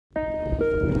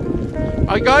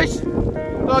Hi guys,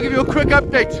 I'll give you a quick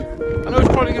update. I know it's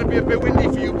probably going to be a bit windy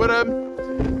for you, but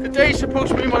today's supposed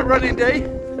to be my running day.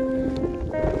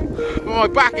 But my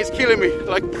back is killing me,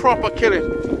 like proper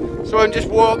killing. So I'm just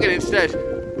walking instead.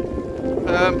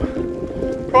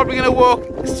 Probably going to walk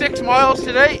 6 miles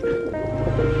today.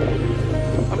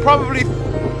 I'm probably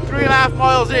 3.5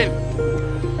 miles in.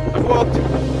 I've walked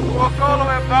all the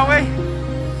way up that way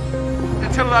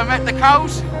until I met the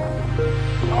cows.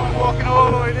 Now I'm walking all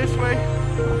the way this way,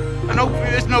 and hopefully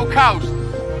there's no cows.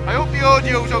 I hope the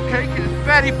audio's okay because it's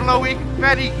very blowy,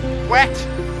 very wet,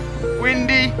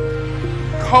 windy,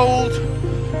 cold.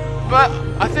 But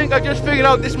I think I just figured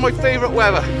out this is my favourite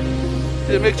weather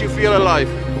because it makes you feel alive.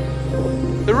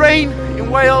 The rain in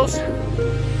Wales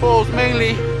falls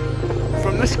mainly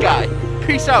from the sky.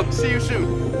 Peace out, see you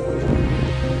soon.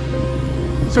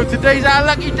 So today's our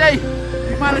lucky day.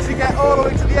 We managed to get all the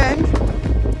way to the end.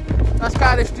 That's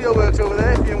Cardiff Steelworks over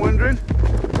there, if you're wondering.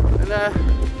 And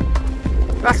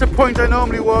that's the point I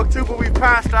normally walk to, but we've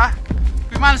passed that.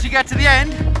 We managed to get to the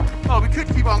end. Well, we could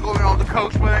keep on going on the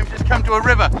coast, but then just come to a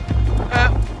river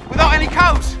without any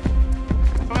cows. So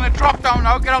I'm going to drop down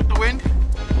now, get out the wind.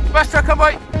 Buster, come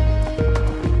by.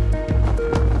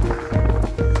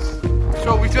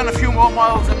 So we've done a few more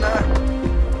miles than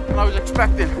I was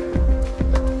expecting.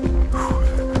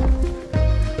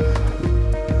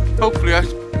 Hopefully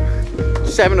that's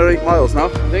 7 or 8 miles now,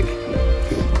 I think.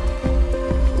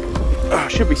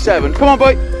 Should be 7. Come on,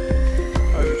 boy.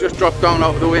 We've just dropped down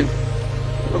out of the wind,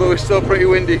 although it's still pretty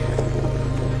windy.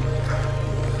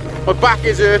 My back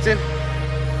is hurting,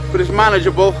 but it's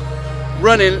manageable.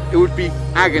 Running, it would be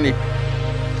agony.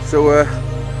 So,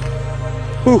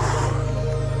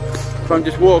 if I'm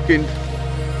just walking,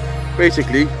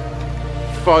 basically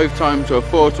 5 times or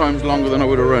 4 times longer than I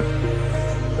would have run.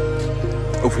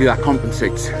 Hopefully that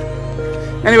compensates.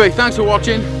 Anyway, thanks for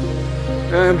watching.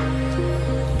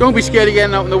 Don't be scared of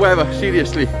getting out in the weather,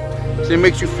 seriously. So it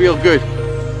makes you feel good.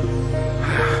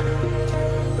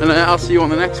 And I'll see you on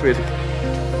the next vid.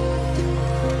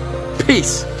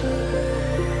 Peace.